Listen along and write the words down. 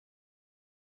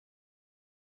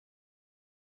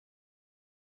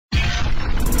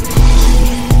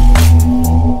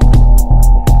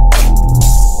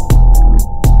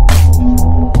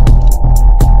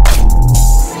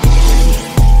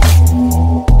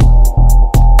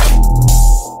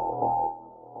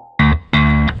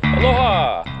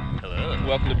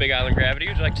Big Island Gravity.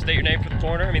 Would you like to state your name for the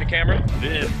corner? I mean the camera?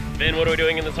 Vin. Vin, what are we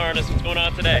doing in this harness? What's going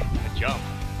on today? A jump.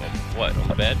 What, on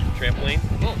the bed? Trampoline?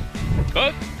 Boom.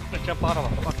 Both? I jump out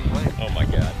of a fucking plane. Oh my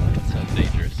god, that sounds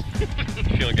dangerous.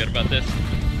 Feeling good about this?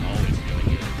 Always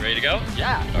feeling good. Ready to go?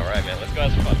 Yeah. Alright man, let's go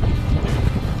have some fun.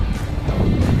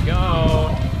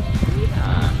 Go.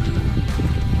 Yeah.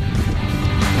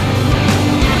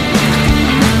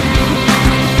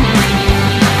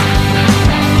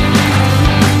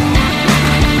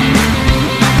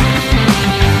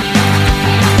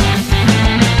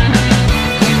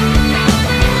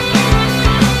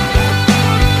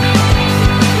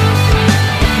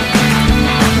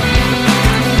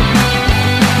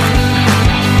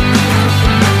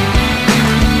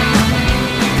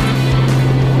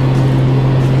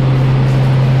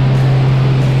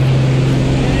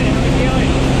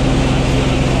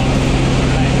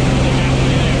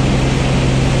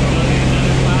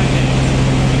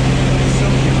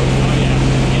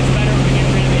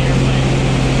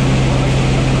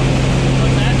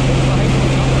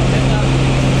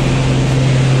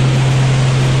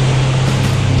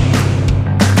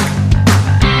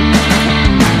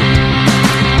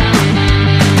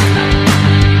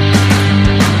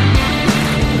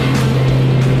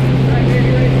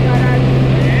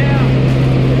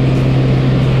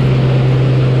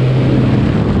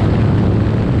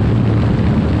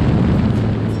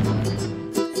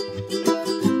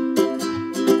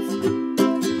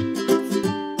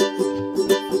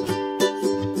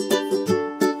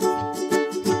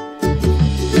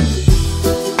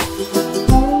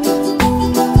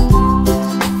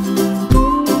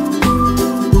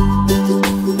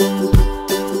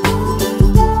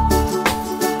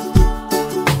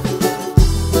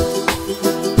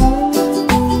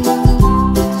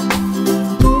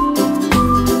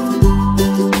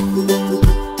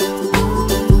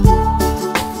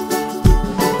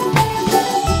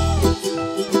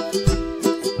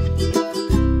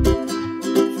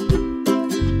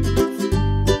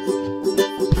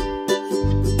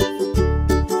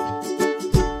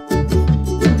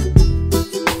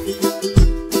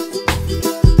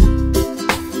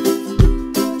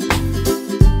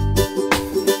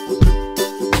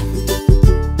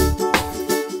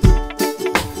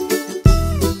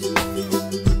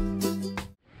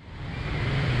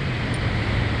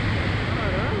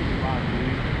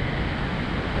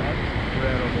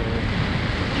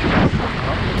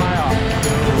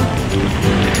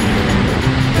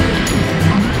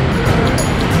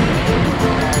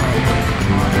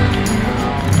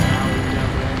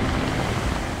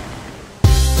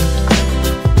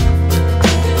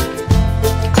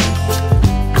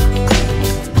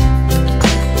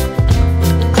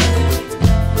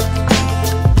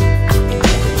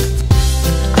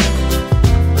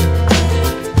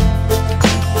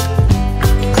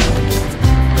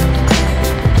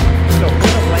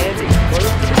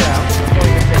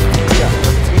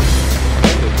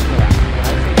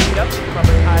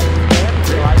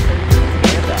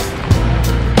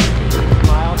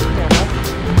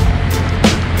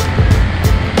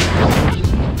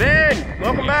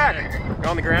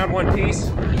 On the ground, one piece.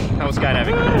 How was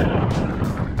skydiving?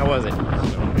 How was it?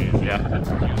 Yeah.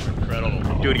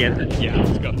 Incredible. Do it again? Yeah,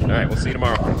 let's go. All right, we'll see you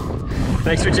tomorrow.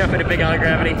 Thanks for jumping to Big Island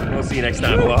Gravity. We'll see you next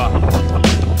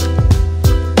time.